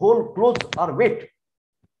 His whole clothes are wet.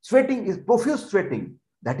 Sweating is profuse sweating.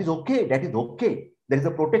 That is okay. That is okay. There is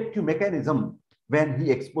a protective mechanism when he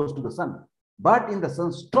exposed to the sun. But in the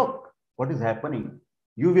sunstroke, what is happening?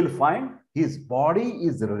 You will find his body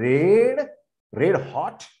is red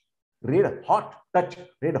hot, touch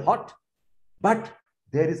red hot. But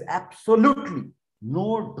there is absolutely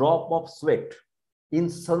no drop of sweat in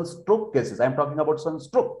sunstroke cases. I'm talking about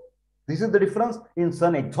sunstroke. This is the difference in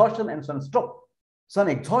sun exhaustion and sunstroke. Sun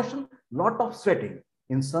exhaustion, lot of sweating.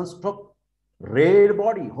 In sunstroke, red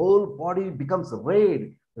body, whole body becomes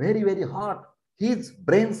red, very, very hot. His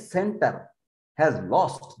brain center has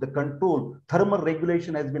lost the control. Thermal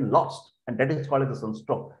regulation has been lost, and that is called as a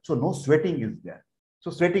sunstroke. So no sweating is there. So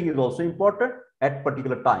sweating is also important at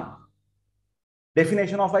particular time.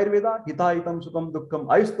 Definition of Ayurveda: Hitahitam Sukam Dukkham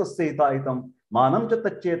Ayustasya Hitahitam Manam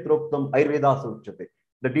Chatacchetroktam Ayurveda Suchate.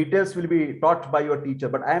 The details will be taught by your teacher,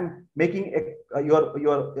 but I am making your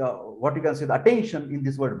what you can say, the attention in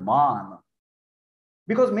this word man.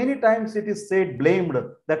 Because many times it is said, blamed,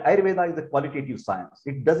 that Ayurveda is a qualitative science.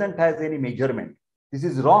 It doesn't have any measurement. This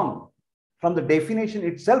is wrong. From the definition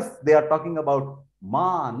itself, they are talking about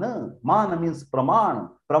mana. Mana means pramana.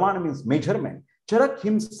 Pramana means measurement. Charak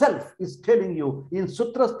himself is telling you in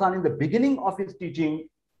Sutrasthan, in the beginning of his teaching,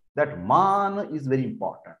 that man is very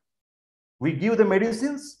important. We give the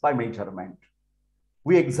medicines by measurement.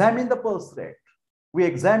 We examine the pulse rate. We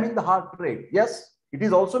examine the heart rate. Yes, it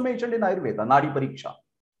is also mentioned in Ayurveda, Nadi Pariksha.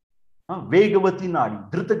 Vegavati Nadi,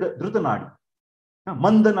 Druta Nadi,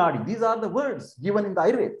 Manda Nadi. These are the words given in the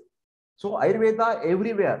Ayurveda. So Ayurveda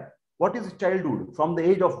everywhere. What is childhood? From the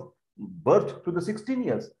age of birth to the 16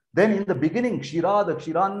 years. Then in the beginning, Kshirada,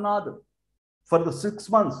 Kshirannada. For the 6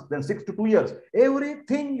 months, then 6 to 2 years.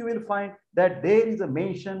 Everything you will find that there is a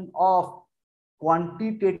mention of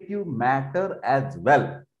quantitative matter as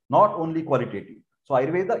well, not only qualitative. So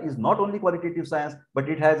Ayurveda is not only qualitative science, but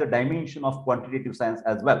it has a dimension of quantitative science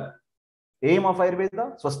as well. Aim of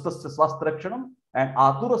Ayurveda, swasthasya swastharakshanam and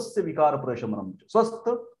aturasya vikara prashamanam.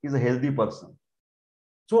 Swastha is a healthy person.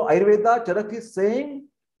 So Ayurveda, Charak is saying,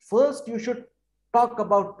 first you should talk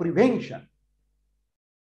about prevention.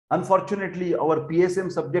 Unfortunately, our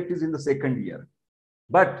PSM subject is in the second year.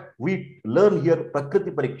 But we learn here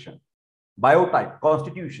Prakriti Pariksha, biotype,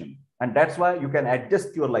 constitution. And that's why you can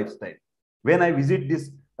adjust your lifestyle. When I visit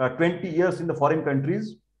this 20 years in the foreign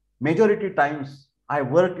countries, majority times I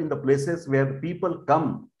worked in the places where the people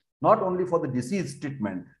come not only for the disease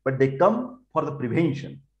treatment, but they come for the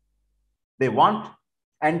prevention. They want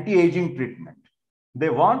anti-aging treatment. They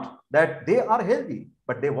want that they are healthy,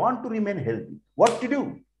 but they want to remain healthy. What to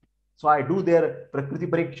do? So I do their Prakriti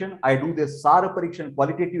Parikshan, I do their Sara Parikshan,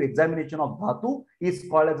 qualitative examination of Dhatu is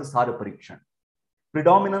called as the Sara Parikshan.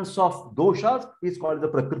 Predominance of doshas is called the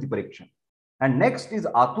Prakriti Parikshan. And next is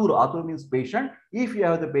Atur. Atur means patient. If you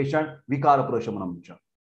have the patient, Vikara Prashamanam.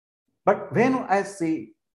 But when I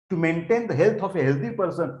say to maintain the health of a healthy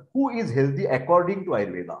person, who is healthy according to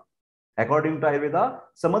Ayurveda? According to Ayurveda,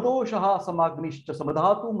 samadoshaha samagnishtha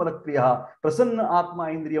samadhatu malakriyaha prasanna atma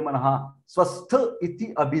indriya manaha swastha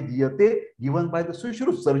iti abhidhyate, given by the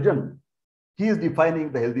Sushruta surgeon. He is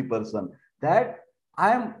defining the healthy person. That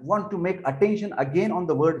I want to make attention again on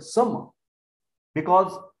the word sama,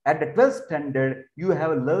 because at the 12th standard, you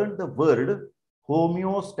have learned the word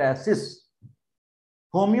homeostasis.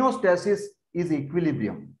 Homeostasis is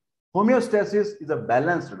equilibrium. Homeostasis is a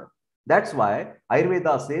balanced. That's why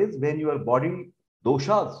Ayurveda says when your body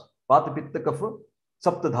doshas, Vata, Pitta, Kapha,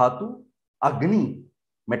 Sapta Dhatu, Agni,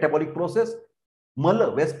 metabolic process,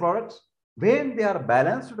 Mala, waste products, when they are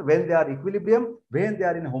balanced, when they are equilibrium, when they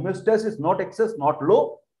are in homeostasis, not excess, not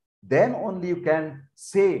low, then only you can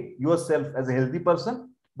say yourself as a healthy person.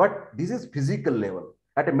 But this is physical level.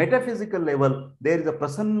 At a metaphysical level, there is a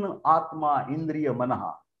prasanna atma indriya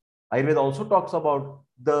manaha. Ayurveda also talks about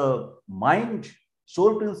the mind,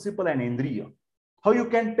 soul principle and indriya. How you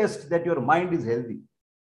can test that your mind is healthy.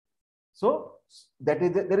 So that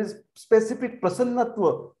is, there is specific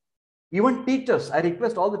prasannatva. Even teachers, I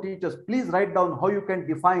request all the teachers, please write down how you can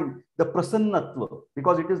define the prasannatva,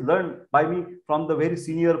 because it is learned by me from the very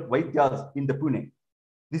senior Vaidyas in the Pune.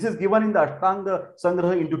 This is given in the Ashtanga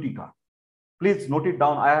Sangraha Indutika. Please note it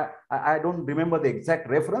down. I don't remember the exact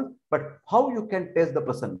reference, but how you can test the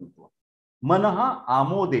prasannatva. Manaha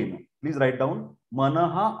amodena. Please write down.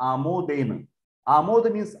 Manaha amodena.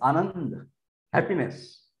 Amoda means anand,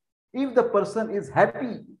 happiness. If the person is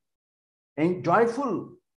happy and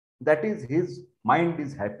joyful, that is his mind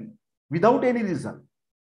is happy without any reason.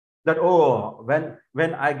 That, oh,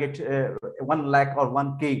 when I get 1 lakh or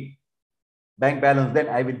 1K bank balance, then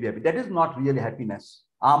I will be happy. That is not really happiness.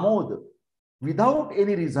 Amod. Without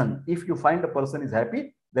any reason, if you find a person is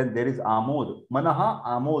happy, then there is amod. Manaha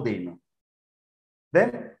amodena.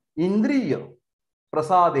 Then indriya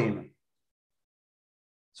prasadena.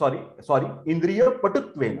 Sorry, indriya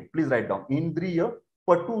patutvena. Please write down. Indriya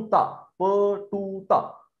patuta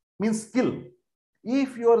means skill.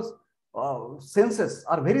 If your senses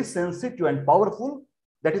are very sensitive and powerful,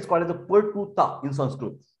 that is called as a patuta in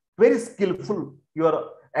Sanskrit. Very skillful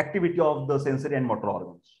your activity of the sensory and motor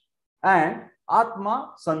organs. And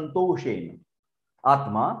atma santoshena.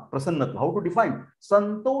 Atma prasannatva. How to define?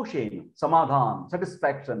 Santoshena, samadhan,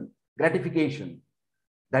 satisfaction, gratification.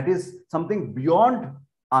 That is something beyond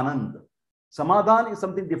anand. Samadhan is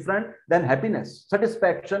something different than happiness.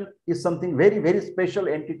 Satisfaction is something very, very special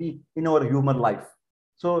entity in our human life.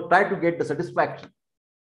 So try to get the satisfaction.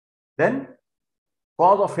 Then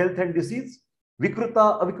cause of health and disease.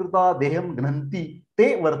 Vikruta, avikruta, deham, gnanti,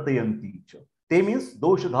 te vartayanti. Te means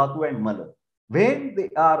dosha, dhatu and mala. When they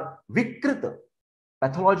are vikrita,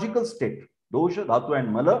 pathological state, dosha, dhatu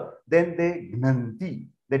and mala, then they gnanti.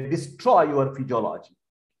 They destroy your physiology.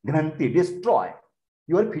 Gnanti, destroy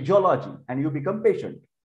your physiology and you become patient.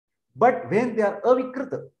 But when they are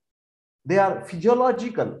avikrita, they are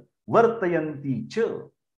physiological, vartayanti cha.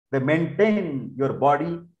 They maintain your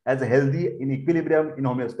body as a healthy, in equilibrium, in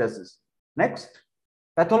homeostasis. Next,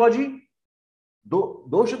 pathology,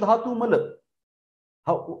 Dosha dhatu mala.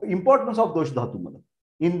 How importance of dosha dhatu mala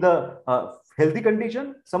in the healthy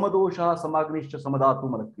condition? Samadosha, samagnisha, samadhatu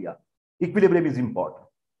malakriya. Equilibrium is important.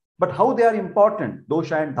 But how they are important,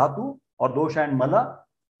 dosha and dhatu or dosha and mala,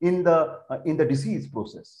 in the disease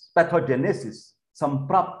process, pathogenesis,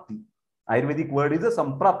 samprapti. Ayurvedic word is a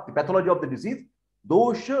samprapti, pathology of the disease.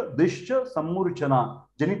 Dosha, dishya, sammurchana,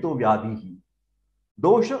 janito vyadhihi.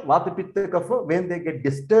 Dosha, vata, pitta, kapha, when they get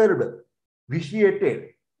disturbed, vitiated,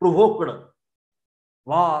 provoked,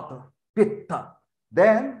 vata, pitta,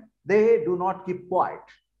 then they do not keep quiet.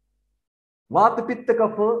 Vata, pitta,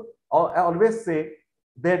 kapha, I always say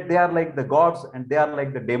that they are like the gods and they are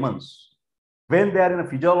like the demons. When they are in a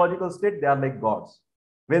physiological state, they are like gods.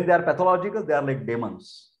 When they are pathological, they are like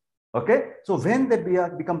demons. Okay? So when they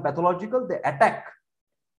become pathological, they attack.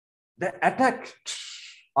 They attack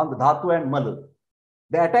on the dhatu and mala.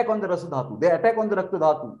 They attack on the rasa dhatu. They attack on the rakta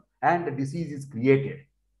dhatu. And the disease is created.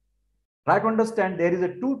 Try to understand there is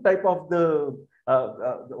a two type of the,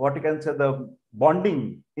 what you can say, the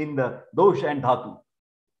bonding in the dosha and dhatu.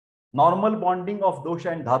 Normal bonding of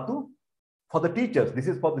dosha and dhatu for the teachers. This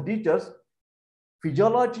is for the teachers.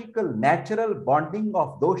 Physiological, natural bonding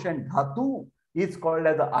of dosha and dhatu is called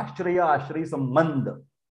as the ashraya ashrayi sambandha.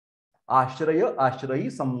 Ashraya ashrayi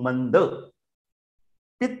sambandha.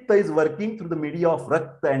 Pitta is working through the media of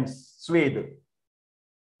rakta and sweda.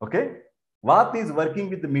 Okay? Vata is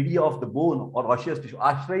working with the media of the bone or osseous tissue.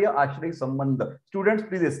 Ashraya ashrayi sambandha. Students,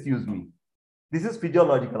 please excuse me. This is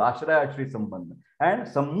physiological, ashraya ashrayi sambandha. And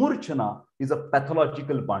sammurchana is a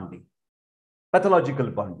pathological bonding.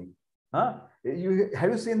 Pathological bonding. Huh?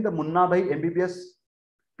 Have you seen the Munna Bhai MBBS?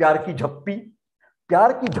 Pyar ki jhappi?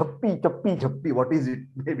 Pyar ki jhappi, chappi, jhappi. What is it?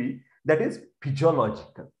 Maybe that is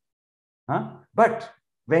physiological. Huh? But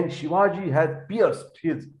when Shivaji has pierced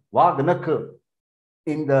his Vagnaka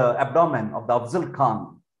in the abdomen of the Afzal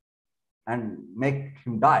Khan and make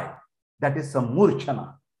him die, that is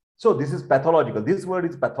Sammurchana. So this is pathological. This word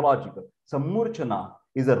is pathological. Sammurchana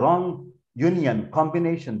is a wrong union,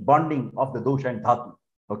 combination, bonding of the dosha and dhatu.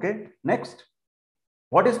 Okay, next.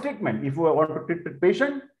 What is treatment? If you want to treat the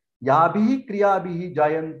patient, yabhi kriyabhi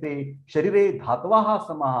jayante sharire dhatvaha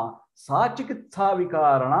samaha sachikitsa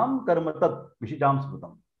vikaranam karmatat vishijam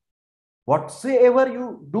sputam. Whatsoever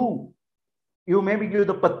you do, you maybe give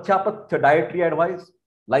the pathyapathya dietary advice,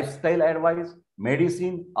 lifestyle advice,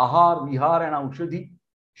 medicine, ahar, vihar and aushadhi,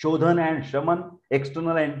 shodhan and shaman,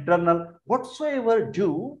 external and internal, whatsoever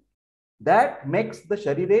do, that makes the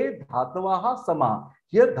sharire dhatvaha sama.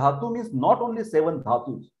 Here dhatu means not only 7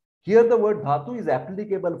 dhatus. Here the word dhatu is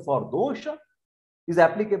applicable for dosha, is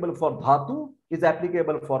applicable for dhatu, is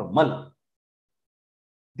applicable for mala.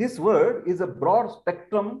 This word is a broad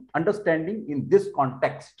spectrum understanding in this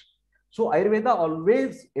context. So Ayurveda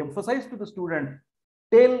always emphasizes to the student,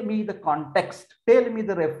 tell me the context, tell me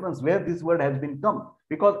the reference where this word has been come.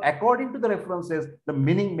 Because according to the references, the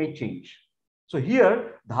meaning may change. So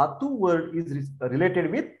here, dhatu word is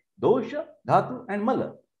related with dosha, dhatu and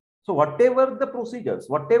mala. So whatever the procedures,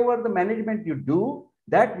 whatever the management you do,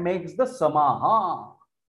 that makes the samaha.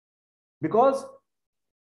 Because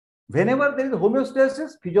whenever there is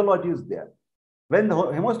homeostasis, physiology is there. When the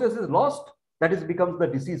homeostasis is lost, that is becomes the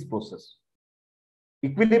disease process.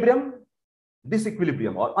 Equilibrium,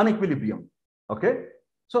 disequilibrium or unequilibrium. Okay.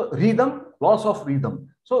 So rhythm, loss of rhythm.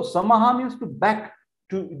 So samaha means to back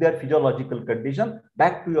to their physiological condition,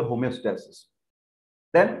 back to your homeostasis.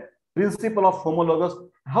 Then principle of homologous,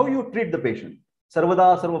 how you treat the patient.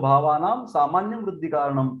 Sarvada sarva bhavanam samanyam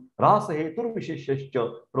vruddhikaranam rasa hetur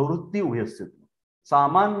visheshascha pravrutti ubhyasya.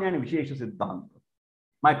 Samanya and vishesha siddhanta.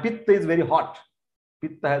 My pitta is very hot.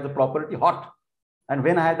 Pitta has a property hot. And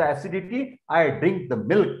when I have the acidity, I drink the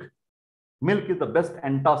milk. Milk is the best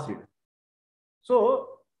antacid. So,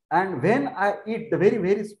 and when I eat the very,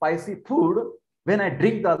 very spicy food, when I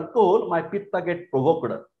drink the alcohol, my pitta get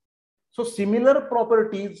provoked. So similar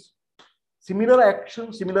properties, similar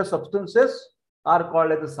actions, similar substances are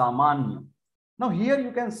called as the samanya. Now here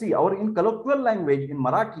you can see in colloquial language in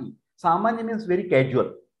Marathi, samanya means very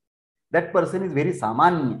casual. That person is very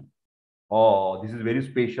samanya. Oh, this is very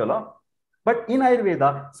special. Huh? But in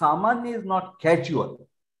Ayurveda, samanya is not casual.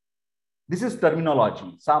 This is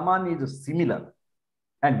terminology. Samanya is similar.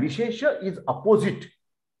 And Vishesha is opposite.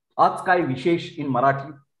 Aaj kai Vishesh in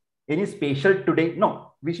Marathi. Any special today?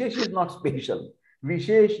 No, Vishesh is not special.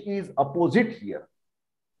 Vishesh is opposite here.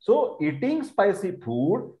 So eating spicy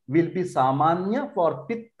food will be samanya for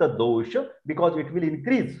pitta dosha because it will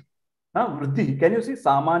increase. Vruddhi. Can you see?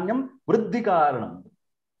 Samanyam vruddhi karanam.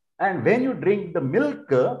 And when you drink the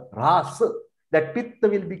milk, rasa, that pitta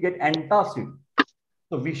will be get antacid.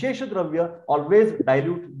 So Vishesha Dravya always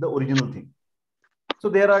dilute the original thing. So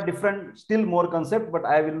there are different, still more concepts, but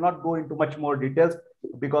I will not go into much more details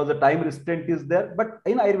because the time restraint is there. But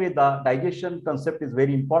in Ayurveda, digestion concept is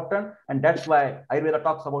very important. And that's why Ayurveda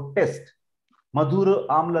talks about taste. Madhura,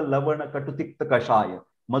 Amla, Lavana, Katutikta, Kashaya.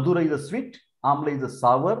 Madhura is a sweet, Amla is a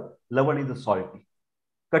sour, Lavana is a salty.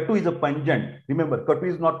 Katu is a pungent. Remember,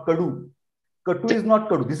 Katu is not Kadu. Katu is not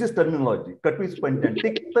Kadu. This is terminology. Katu is pungent.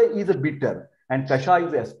 Tikta is a bitter. And Kasha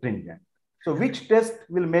is astringent. So which test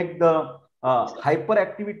will make the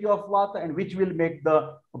hyperactivity of Vata and which will make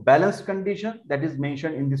the balanced condition that is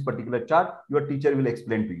mentioned in this particular chart, your teacher will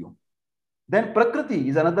explain to you. Then Prakriti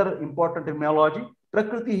is another important terminology.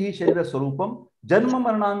 Prakriti hi sharira sarupam, janma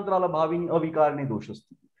maranantrala bhavini avikarne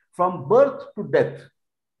doshasti. From birth to death,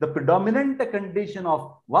 the predominant condition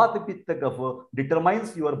of Vata Pitta Kapha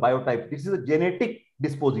determines your biotype. This is a genetic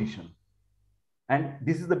disposition. And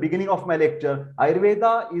this is the beginning of my lecture.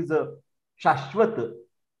 Ayurveda is a Shashvat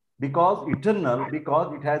because eternal,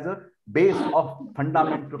 because it has a base of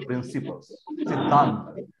fundamental principles.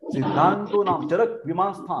 Siddhanta. Siddhanto nam charak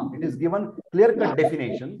vimansthan. It is given clear-cut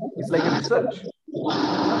definition. It's like a research.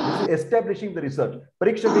 This is establishing the research.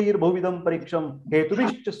 Parikshagir bhuvidam pariksham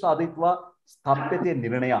hetuvishcha sadhitva sthapyate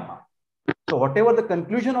nirnayaha. So whatever the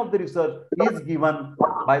conclusion of the research is given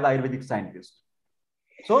by the Ayurvedic scientist.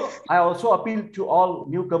 So I also appeal to all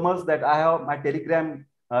newcomers that I have my Telegram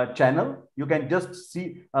channel. You can just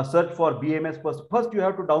see search for BMS first. First, you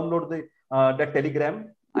have to download the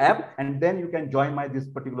Telegram app, and then you can join this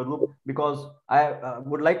particular group, because I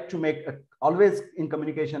would like to make always in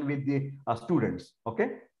communication with the students.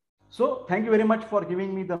 Okay. So thank you very much for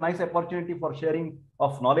giving me the nice opportunity for sharing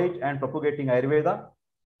of knowledge and propagating Ayurveda.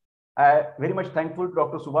 I am very much thankful to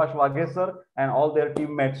Dr. Subhash Waghe sir and all their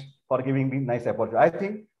teammates for giving me nice opportunity. I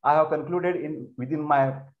think I have concluded within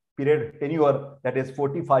my period tenure, that is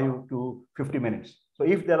 45 to 50 minutes. So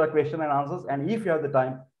if there are questions and answers, and if you have the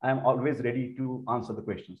time, I am always ready to answer the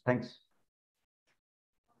questions. Thanks.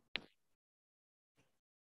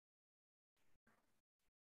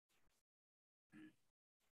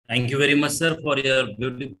 Thank you very much, sir, for your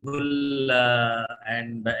beautiful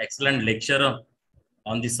and excellent lecture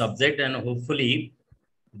on this subject. And hopefully,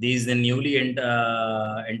 these newly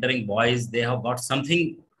entering boys, they have got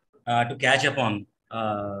something to catch up on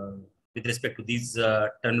with respect to these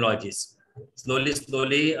terminologies.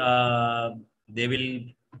 Slowly, they will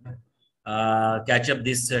catch up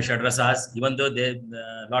these shadrasas, even though they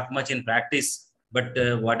not much in practice. But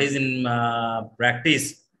what is in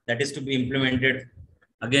practice, that is to be implemented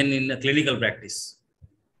again in a clinical practice.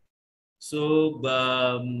 So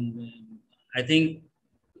I think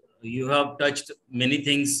you have touched many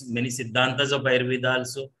things, many siddhantas of Ayurveda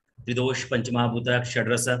also, Tridosh, Panchamahabhuta,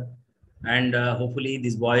 Shadrasa, and hopefully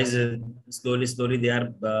these boys slowly they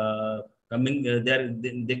are coming.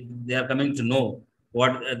 They are coming to know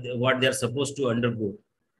what they are supposed to undergo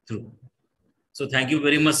through. So thank you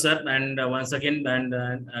very much, sir. And once again,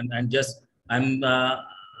 and just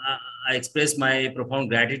I express my profound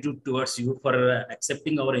gratitude towards you for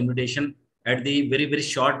accepting our invitation at the very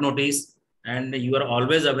short notice, and you are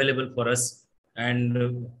always available for us.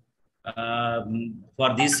 And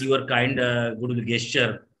for this your kind good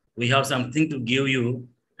gesture, we have something to give you,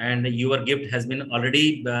 and your gift has been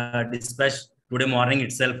already dispatched today morning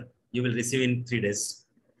itself. You will receive in 3 days.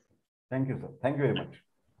 Thank you, sir. Thank you very much.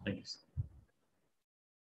 Thank you, sir.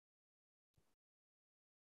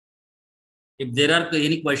 If there are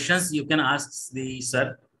any questions, you can ask the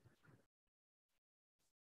sir.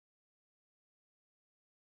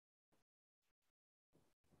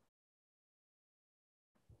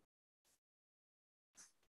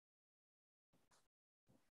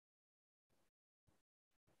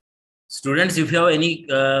 Students, if you have any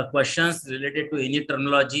questions related to any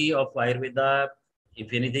terminology of Ayurveda,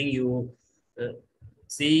 if anything you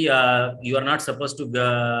see, you are not supposed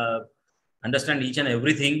to understand each and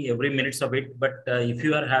everything, every minutes of it. But if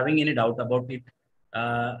you are having any doubt about it,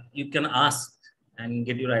 you can ask and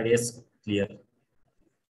get your ideas clear.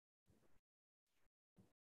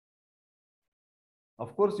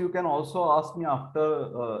 Of course, you can also ask me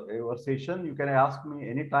after your session. You can ask me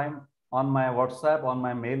anytime on my WhatsApp, on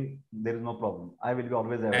my mail. There is no problem. I will be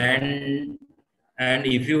always available. And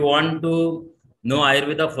if you want to know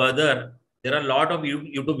Ayurveda further, there are a lot of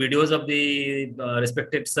YouTube videos of the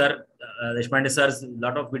respected sir, Deshpande sir's.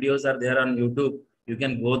 Lot of videos are there on YouTube. You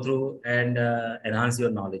can go through and enhance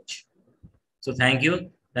your knowledge. So thank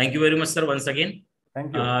you very much, sir. Once again,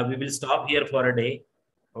 thank you. We will stop here for a day.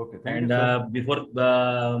 Okay. Thank you, sir. Before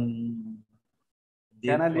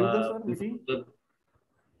can I leave this one meeting?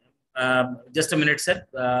 Just a minute, sir.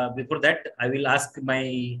 Before that, I will ask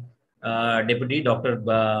my deputy, Dr.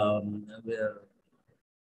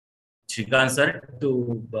 Shrikant sir,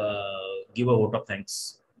 to give a vote of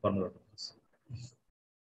thanks.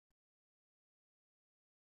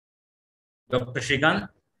 Dr. Shrikant.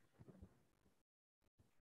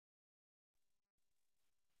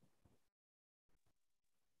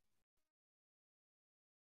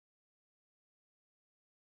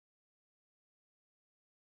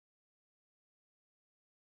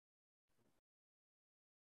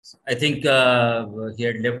 I think he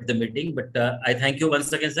had left the meeting, but I thank you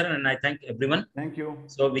once again, sir, and I thank everyone. Thank you.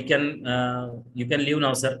 So we can, you can leave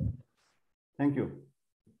now, sir. Thank you.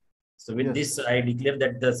 So with this, I declare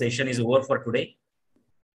that the session is over for today.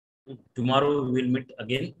 Tomorrow we will meet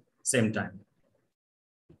again, same time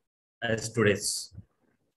as today's.